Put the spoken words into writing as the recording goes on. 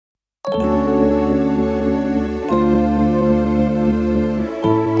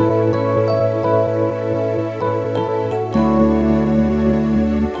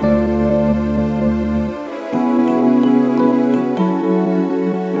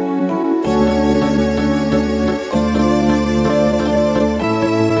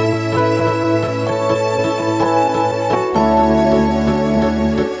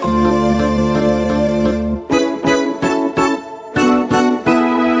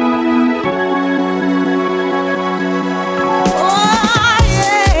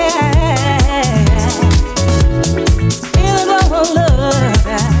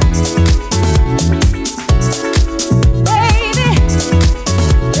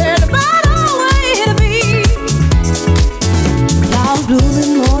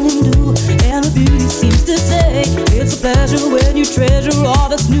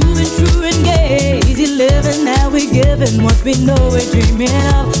What we know we're dreaming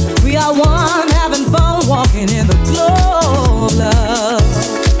of. We are one, having fun, walking in the glow of love.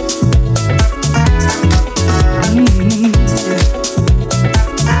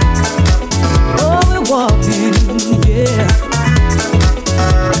 Oh, we're walking, yeah.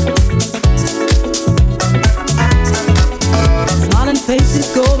 Smiling faces,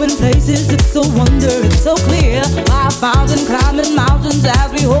 going places, it's so wonder, it's so clear. By a fountain, climbing mountains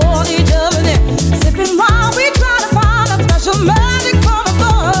as we hold each other near. Sipping while we try to find special magic from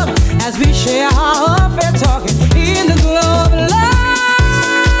above as we share our affair, talking in the glow of love.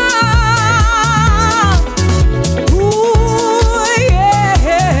 Ooh, yeah,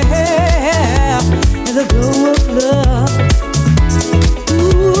 in the glow of love.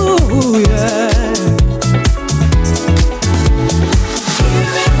 Ooh, yeah.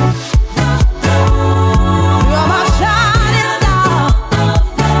 You're my shining star,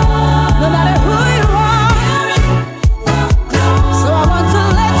 no matter who you are. So I want to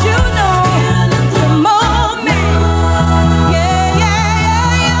let you know you're more me. Yeah, yeah,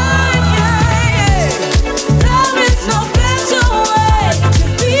 yeah, yeah, yeah. There is no better way to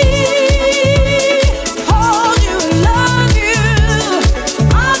be. Hold you, love you.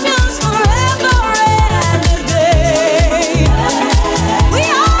 I'm yours forever and a day. We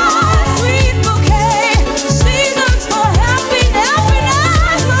are a sweet bouquet, seasons for happiness.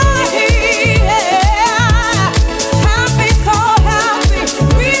 Happy, so happy,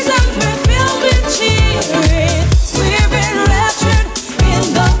 reasons we're filled with cheering. We're enraptured in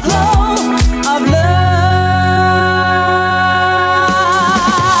the glow of love.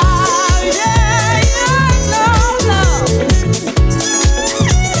 Yeah, yeah, love, love.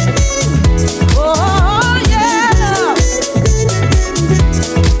 Oh, yeah, love.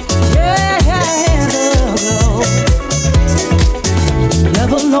 Yeah, love.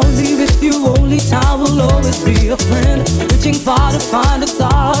 Never lonely with you, only time will always be a friend. Reaching far to find a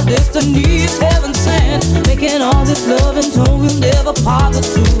star, our destiny is heaven sent. Making all this love and tone will never part the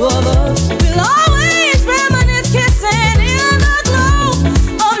two of us. We'll always reminisce, kissing in the glow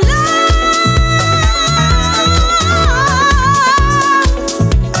of love.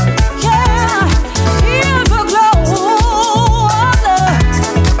 Yeah, in the glow of love.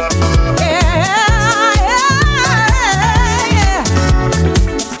 Yeah, yeah, yeah.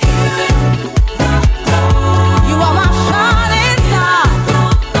 You are my shining star,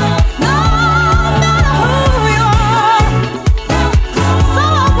 no matter who you are. So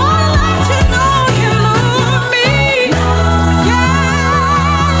I wanna let you know you love me.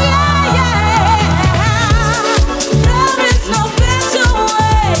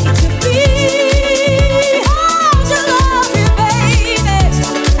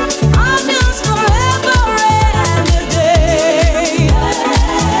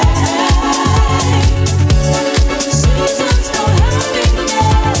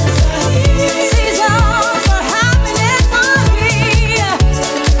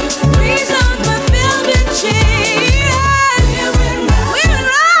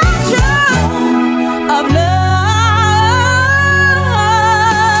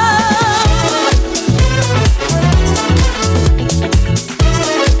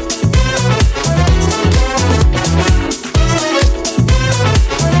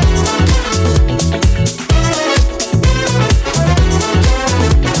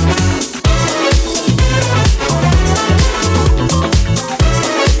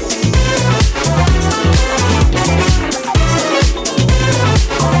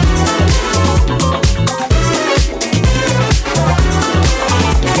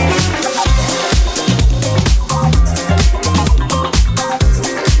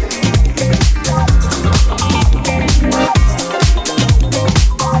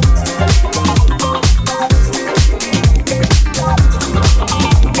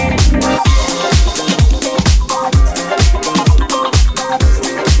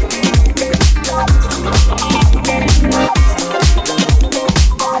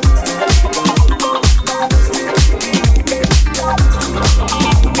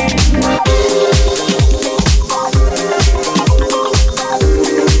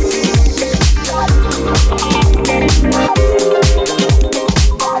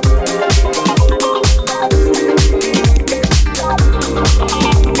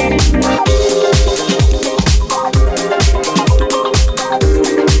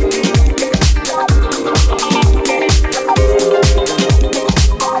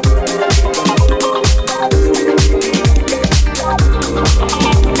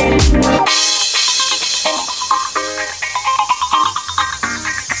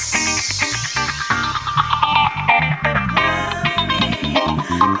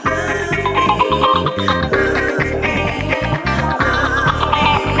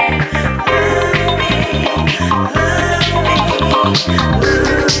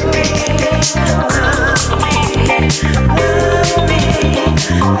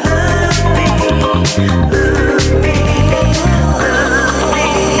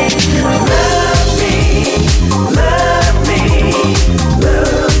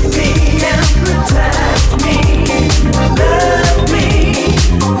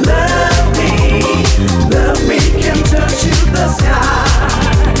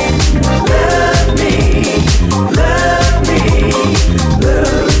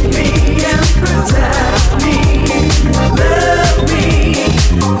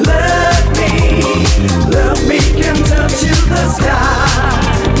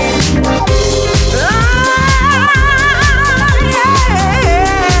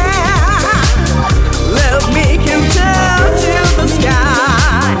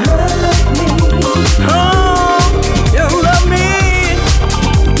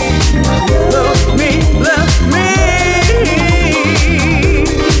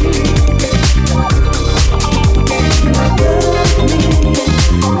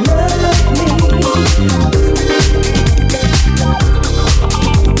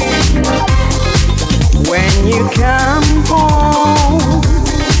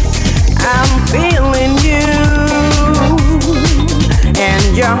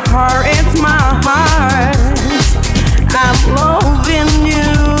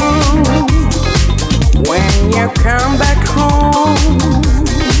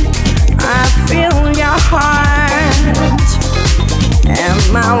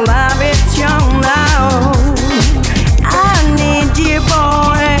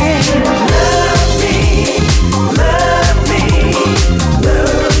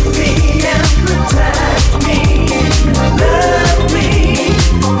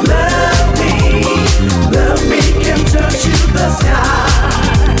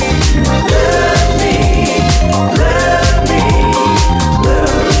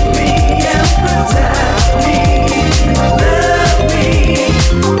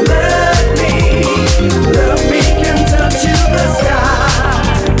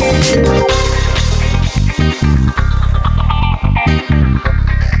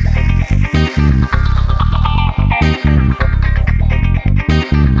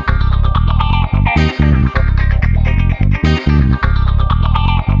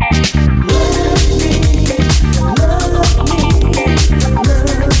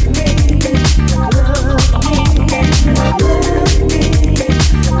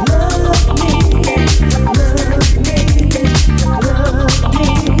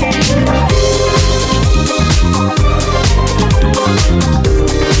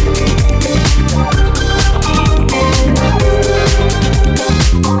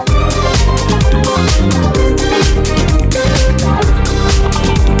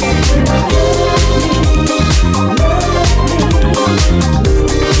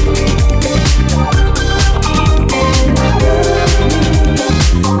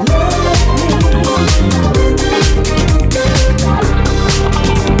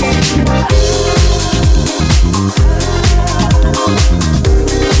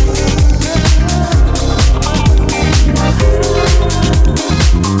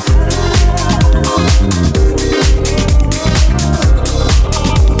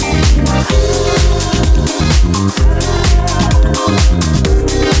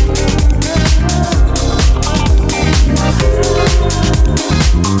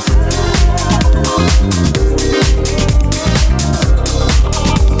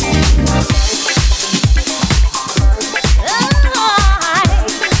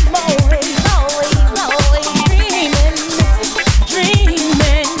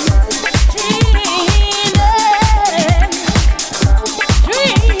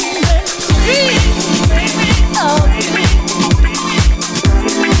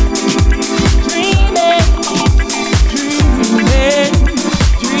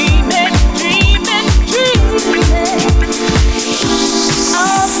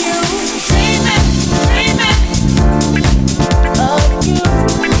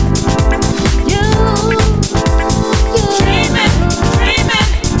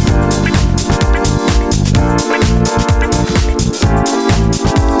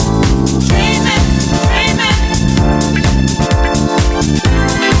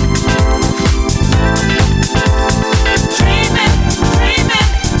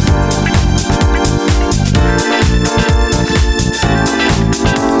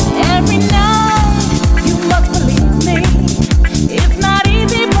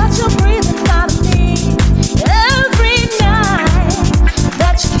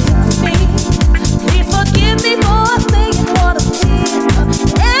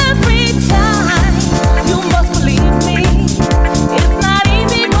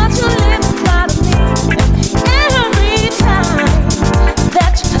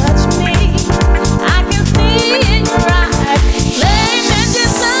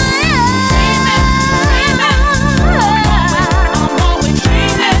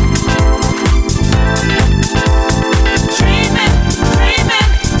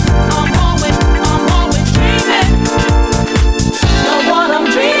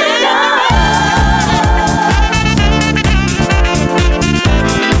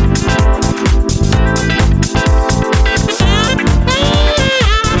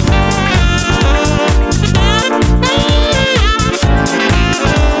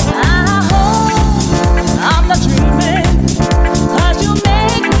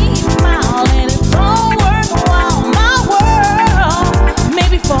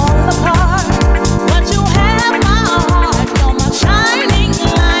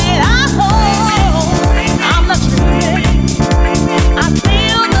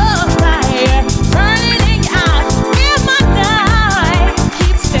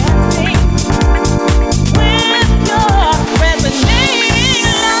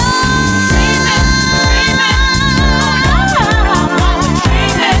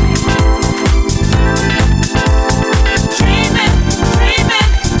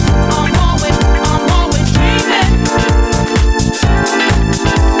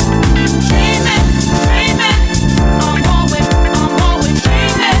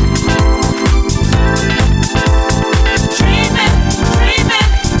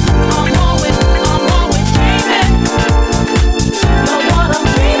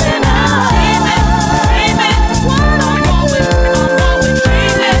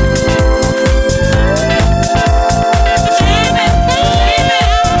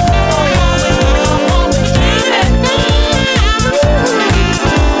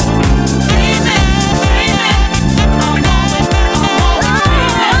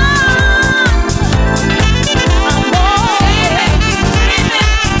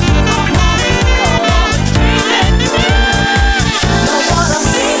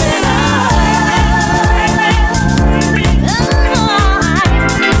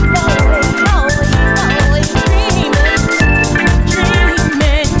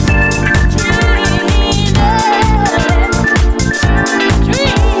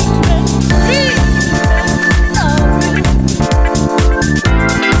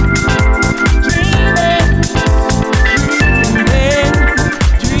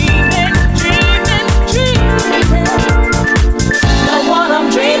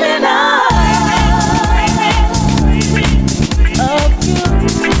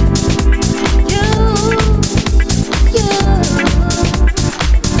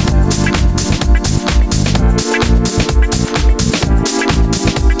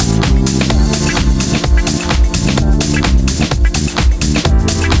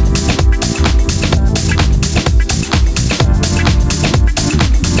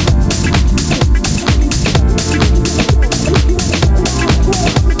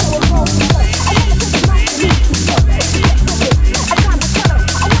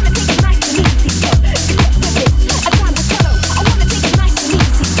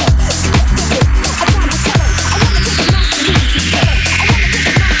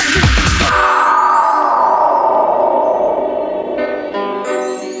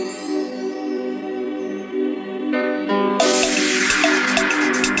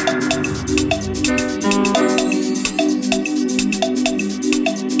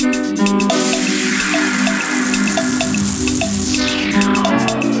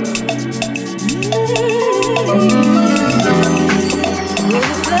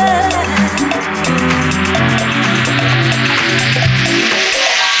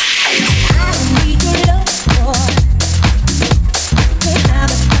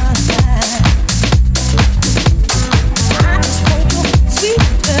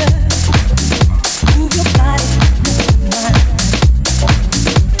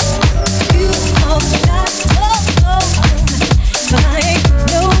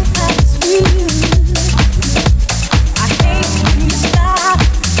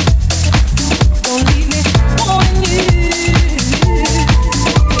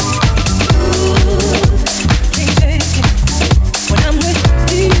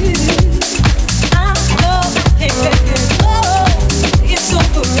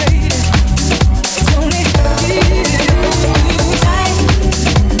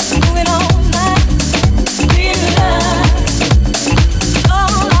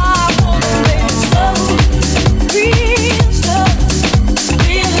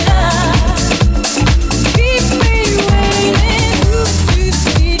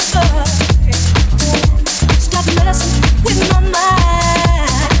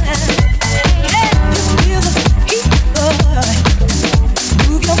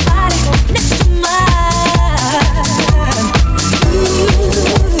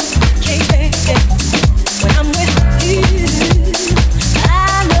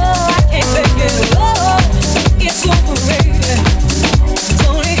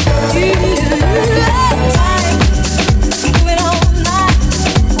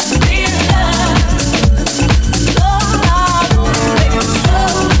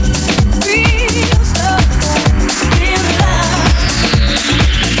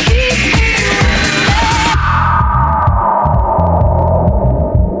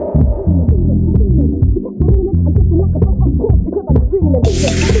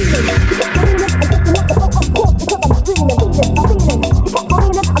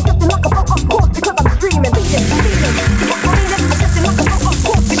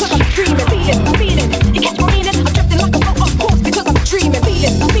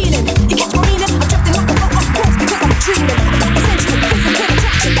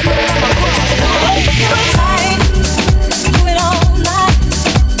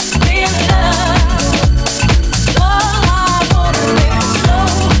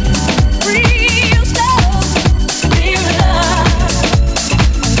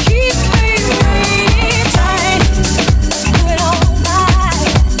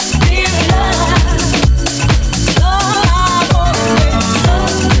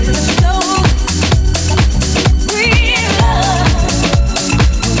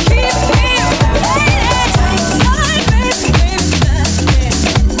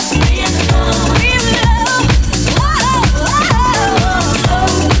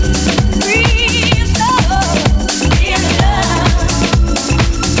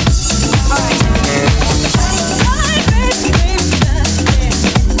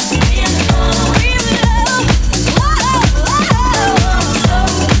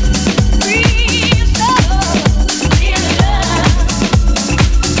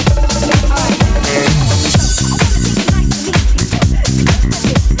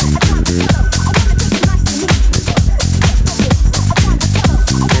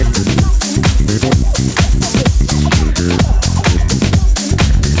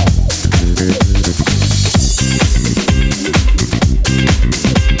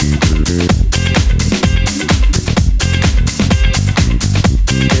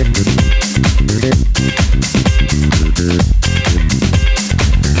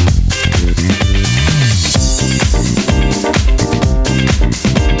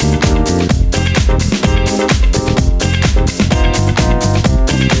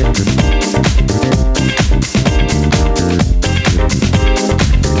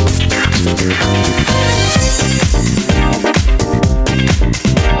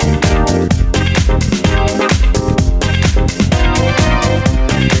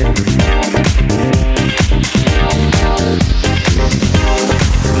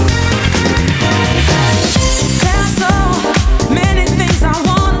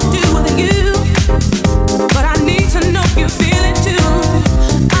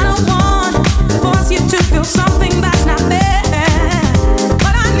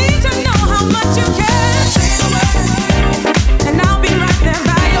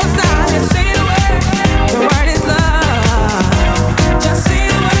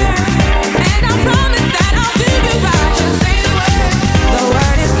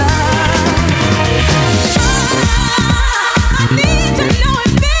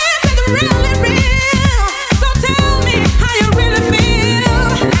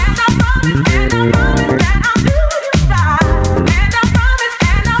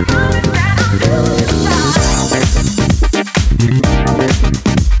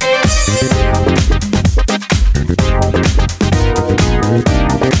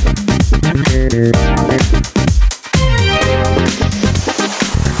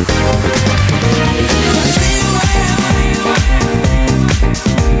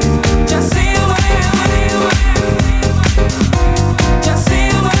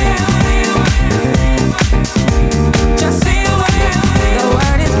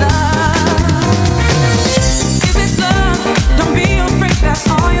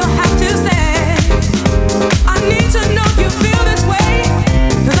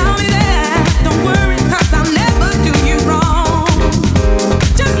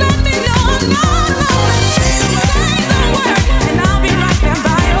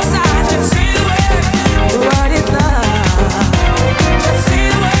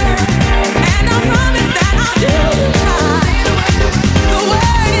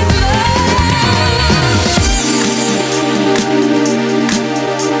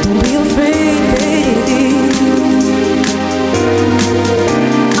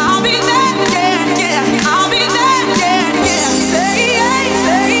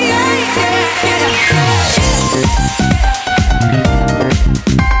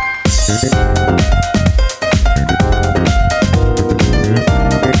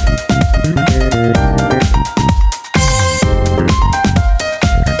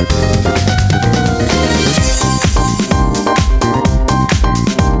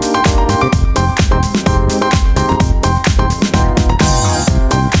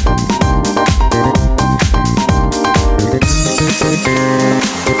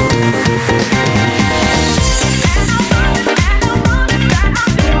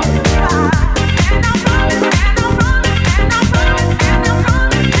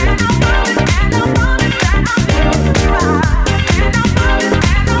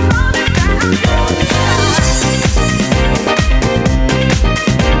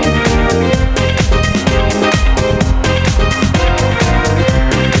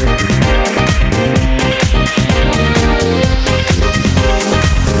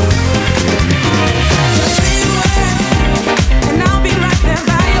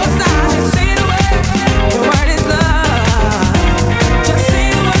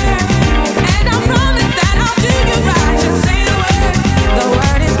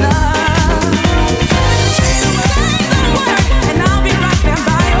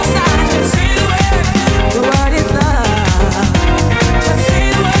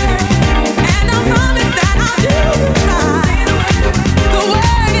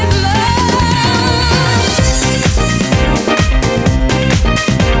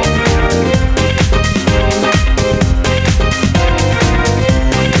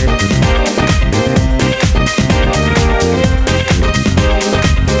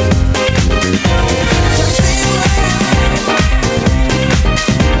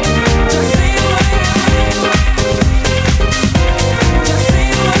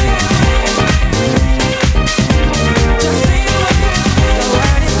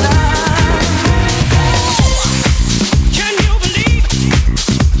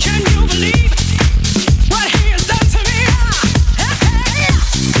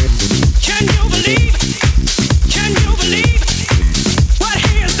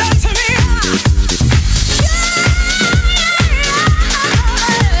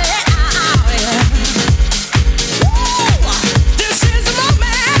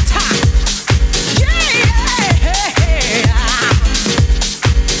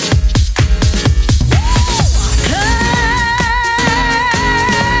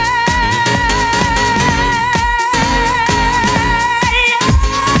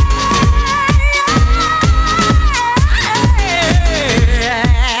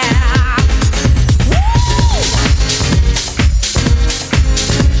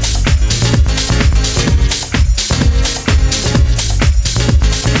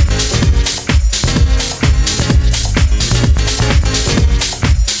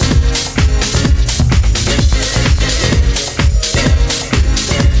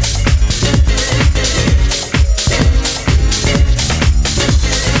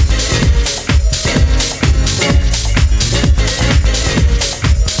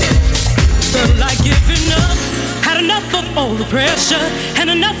 and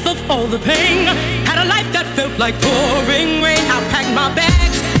enough of all the pain. Had a life that felt like pouring rain. I packed my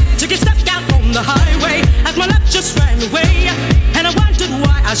bags to get stuck out on the highway as my luck just ran away, and I wondered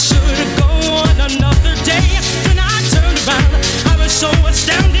why I should go on another day. Then I turned around, I was so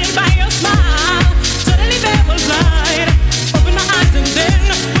astounded by your smile. Suddenly there was light, opened my eyes, and then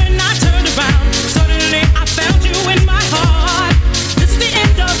when I turned around, suddenly I found you in my heart. This is the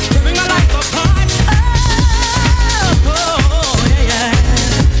end of tearing my life apart. Oh, yeah, yeah.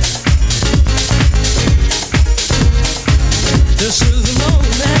 This is the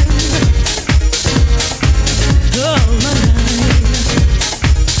moment of my life.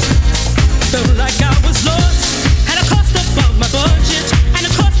 Felt like I was lost, had a cost above my budget, and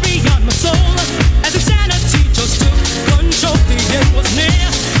a cost beyond my soul. As if sanity just took control, the end was near.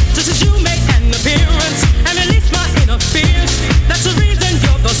 Just as you made an appearance and released my inner fears. That's the reason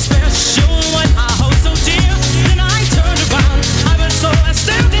you're the special one I hold so dear. Then I turned around, I was so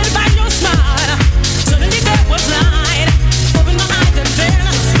astounded by your smile. Suddenly there was light, opened my eyes, and then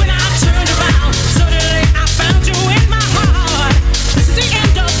when I turned around, suddenly I found you in my heart. This is the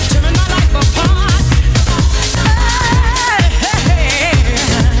end of tearing my life apart. Hey,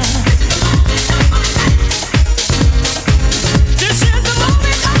 this is the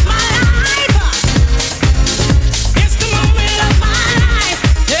moment of my life. It's the moment of my life.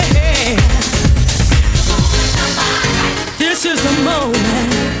 Hey, this is the moment.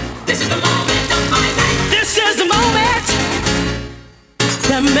 This is the moment of my life. This is the moment.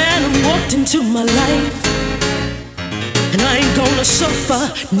 That man who walked into my life, and I ain't gonna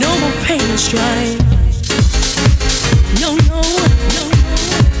suffer no more pain and strife. No, no, no, no,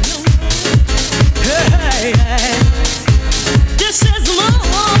 no. Hey, hey. This is the moment.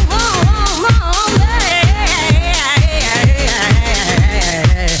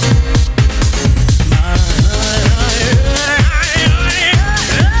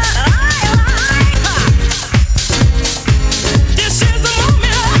 This is the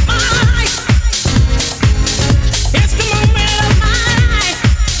moment of my life. It's the moment of my life.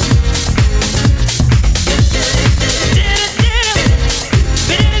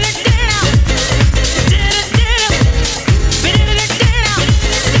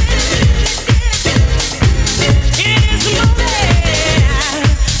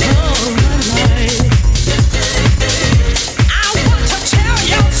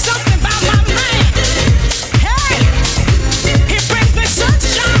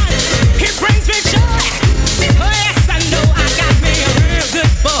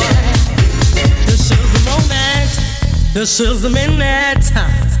 This is the minute,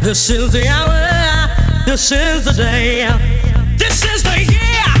 this is the hour, this is the day, this is the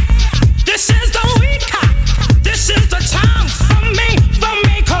year, this is the week, this is the time for me,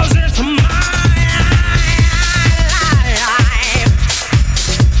 'cause it's my life.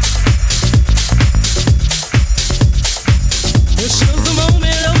 This is the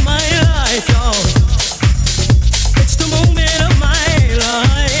moment of my life, y'all. It's the moment of my life.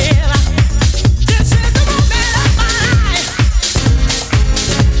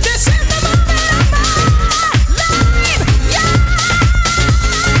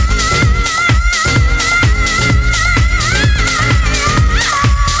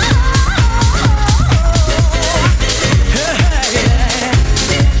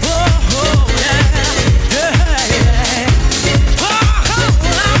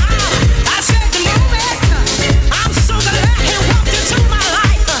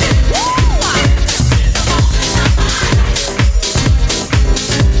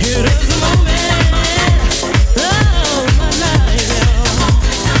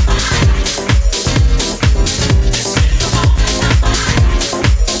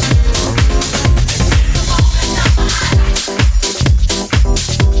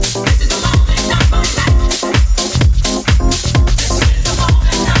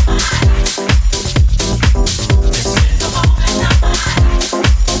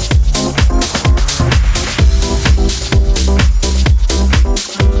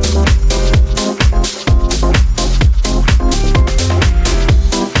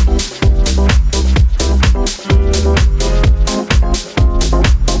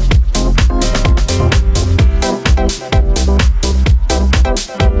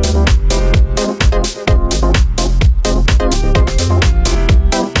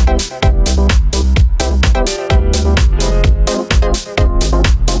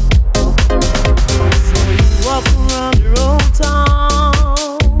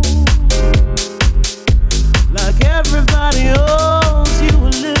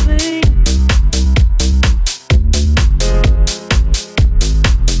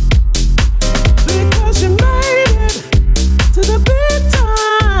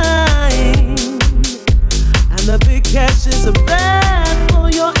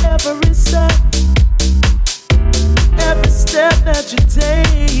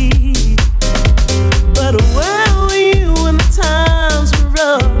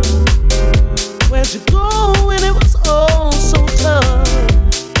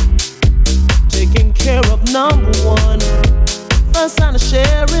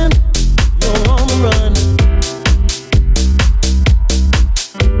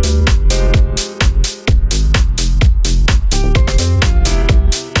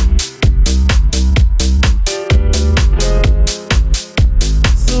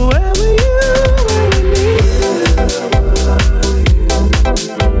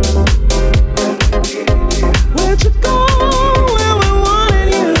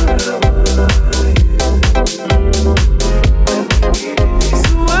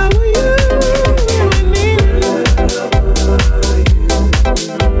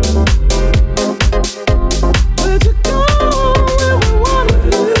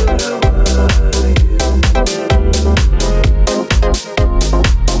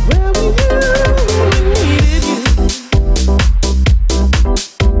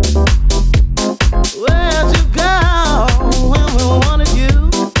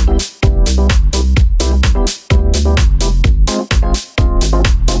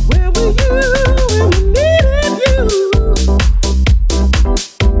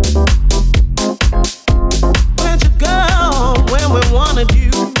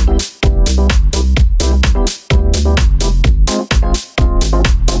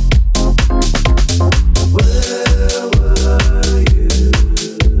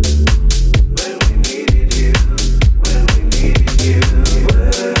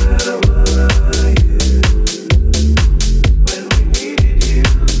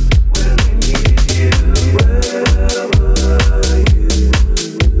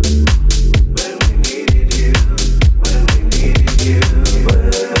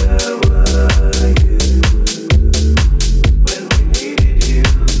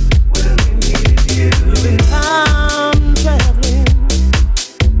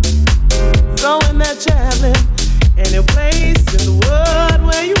 traveling any place in the world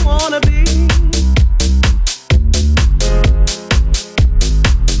where you wanna be.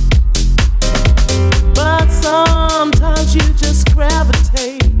 But sometimes you just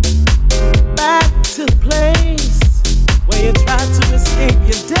gravitate back to the place where you try to escape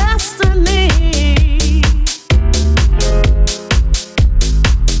your destiny.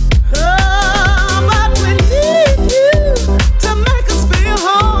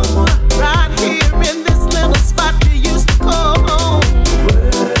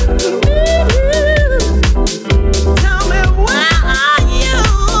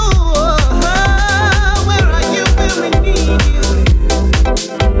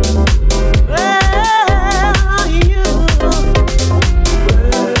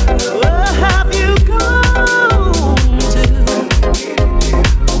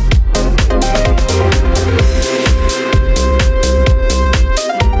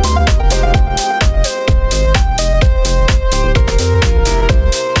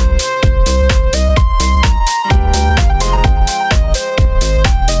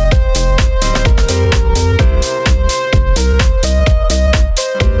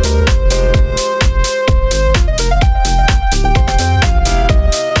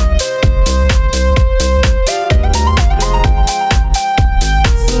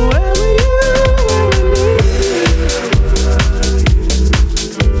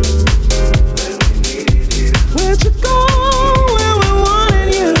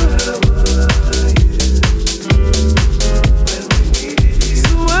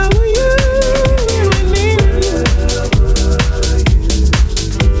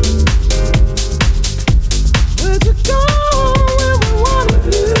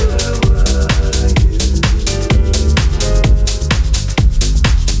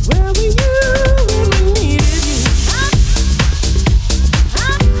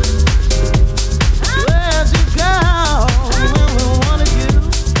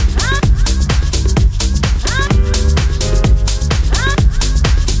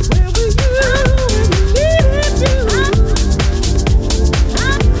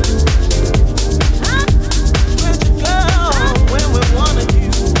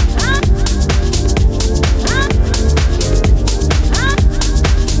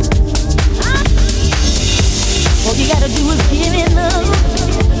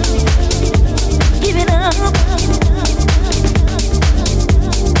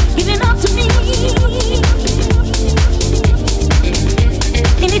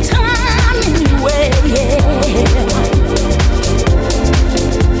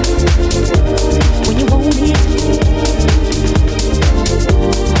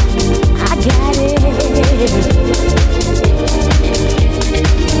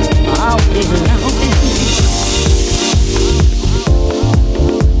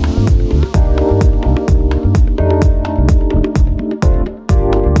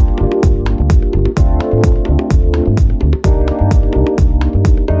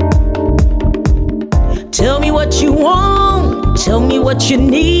 What you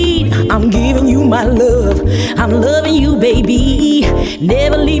need, I'm giving you my love. I'm loving you, baby.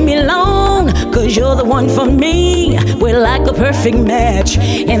 Never leave me alone, cause you're the one for me. We're like a perfect match,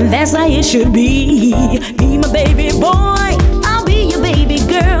 and that's how it should be. Be my baby boy, I'll be your baby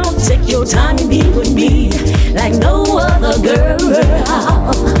girl. Take your time and be with me like no other girl.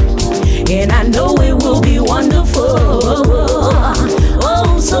 And I know it will be wonderful.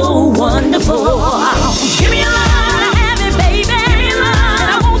 Oh, so wonderful. Give me a love.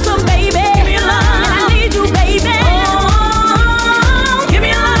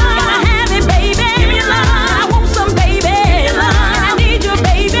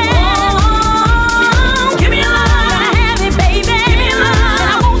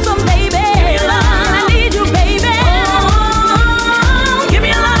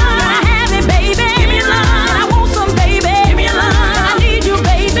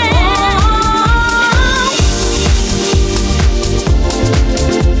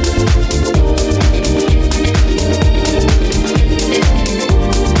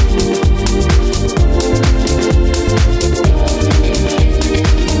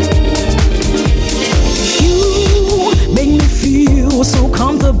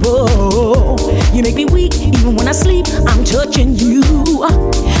 You make me weak, even when I sleep, I'm touching you.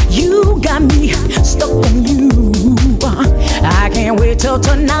 You got me stuck on you. I can't wait till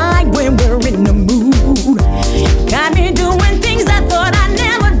tonight when we're in the mood. Got me doing things I thought I'd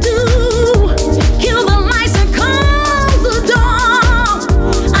never do. Kill the lights and close the door.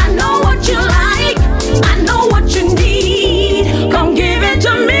 I know what you like, I know what you need. Come give it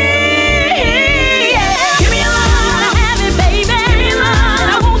to me. Give me love, I have it, baby. Give me love,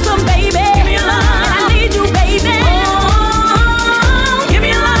 I want some, baby. Give me love.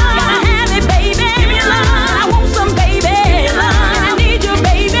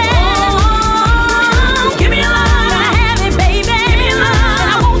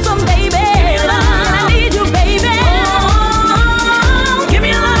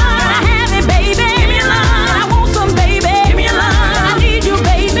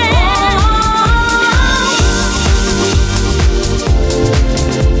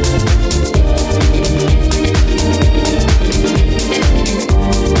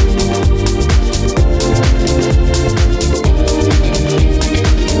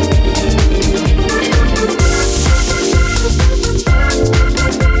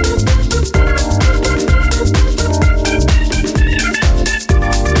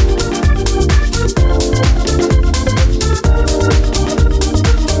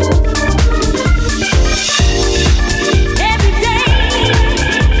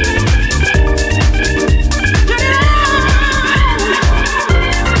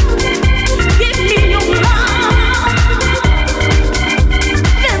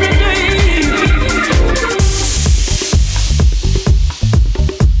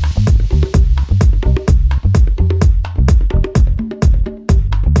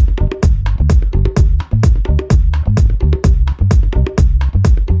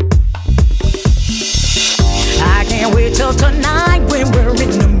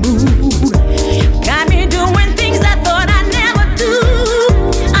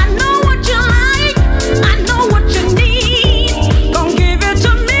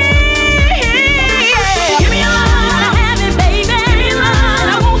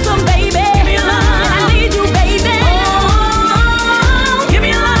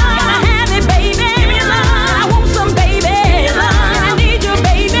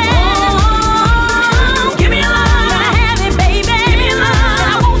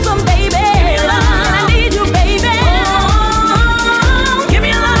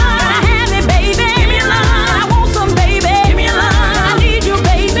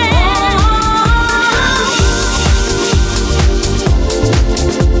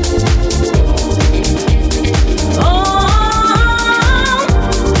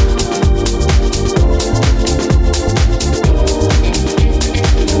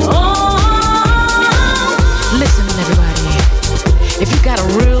 If you got a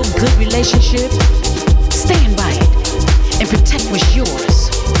real good relationship, stand by it and protect what's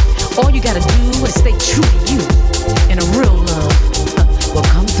yours. All you gotta do is stay true to you, and a real love will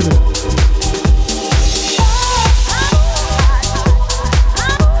come through.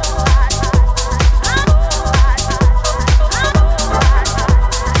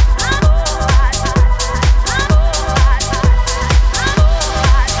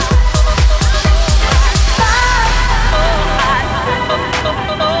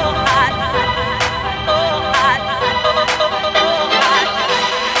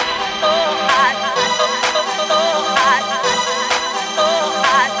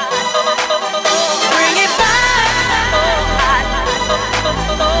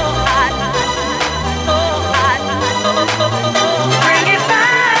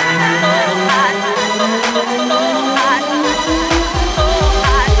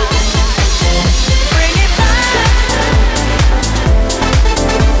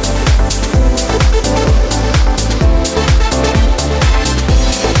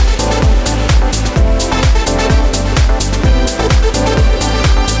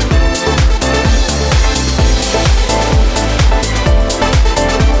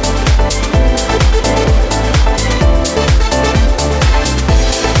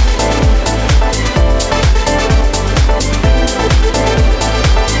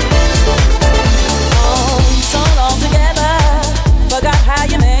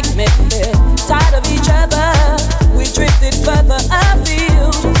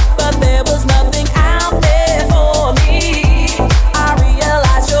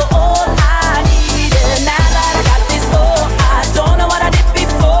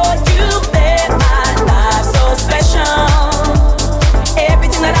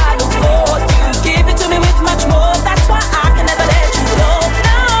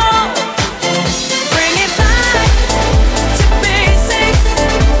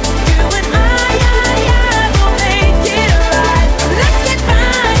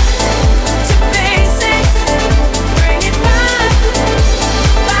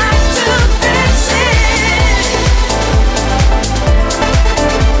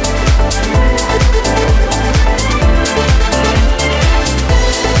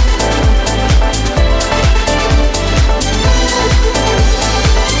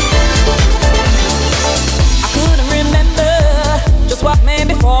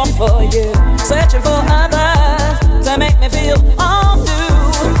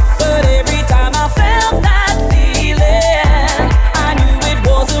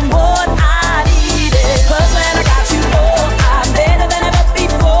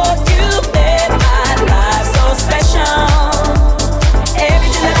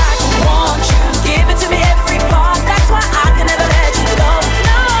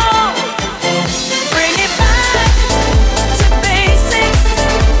 Bring it back to basics.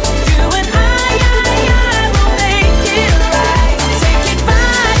 You and I will make it right.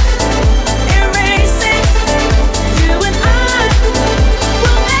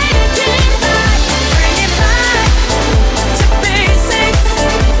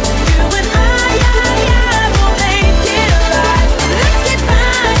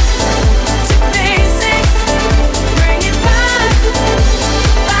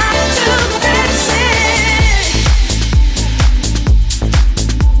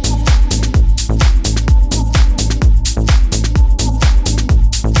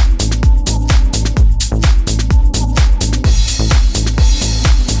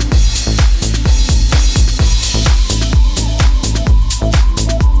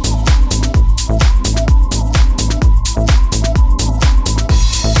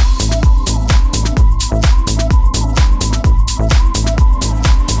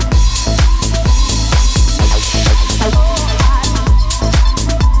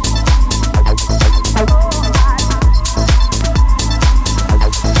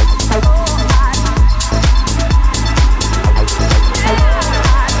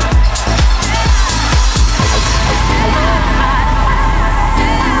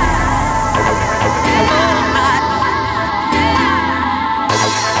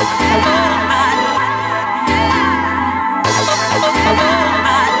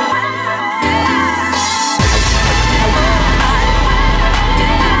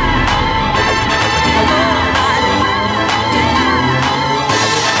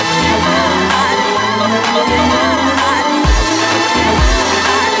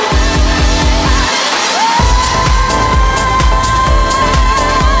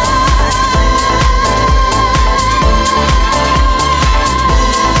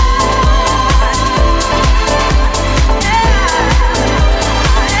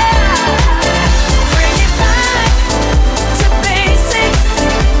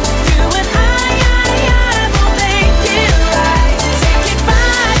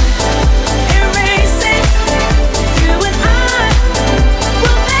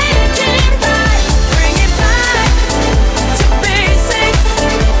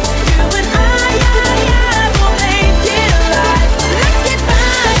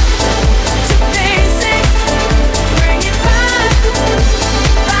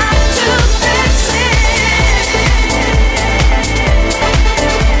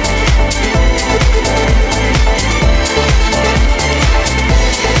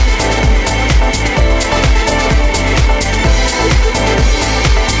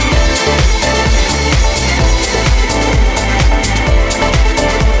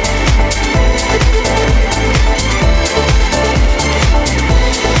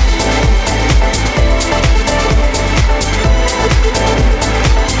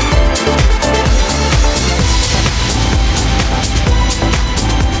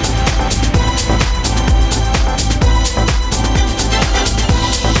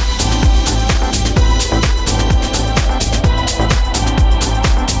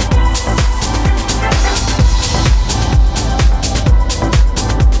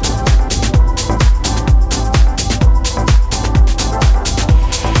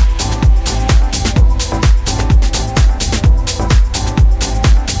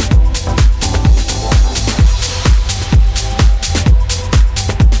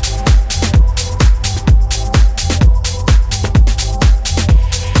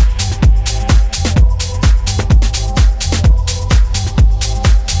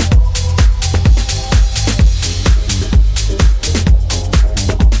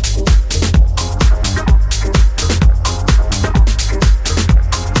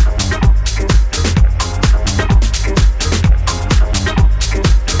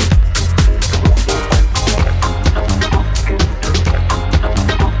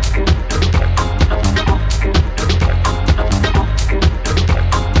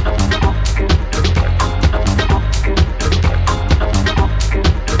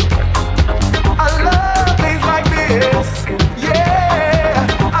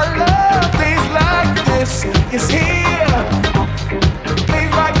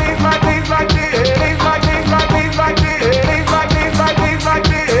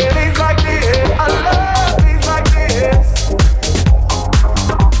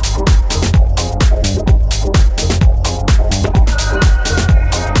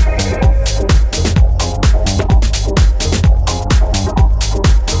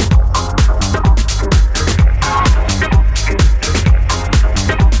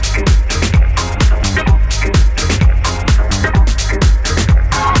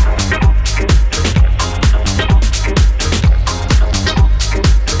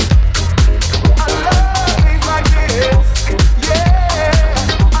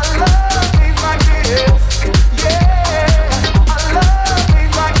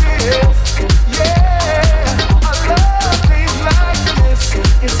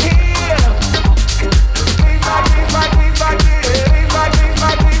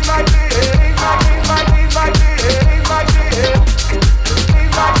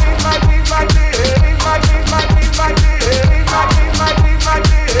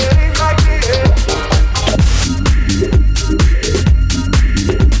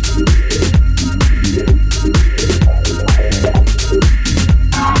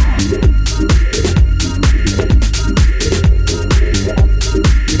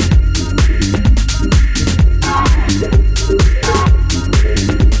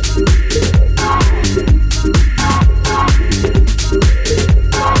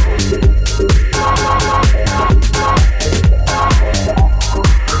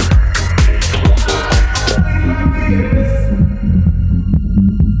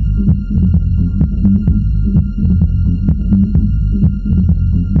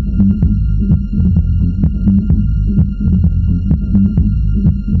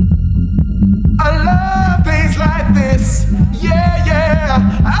 I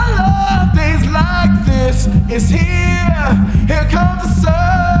love things like this. It's here. Here comes the sun.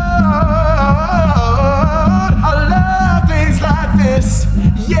 I love things like this.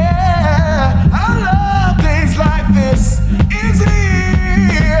 Yeah, I love things like this. It's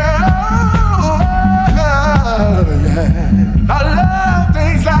here. I love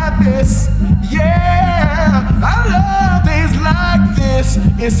things like this. Yeah, I love things like this.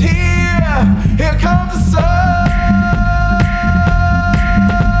 It's here. Here comes the sun.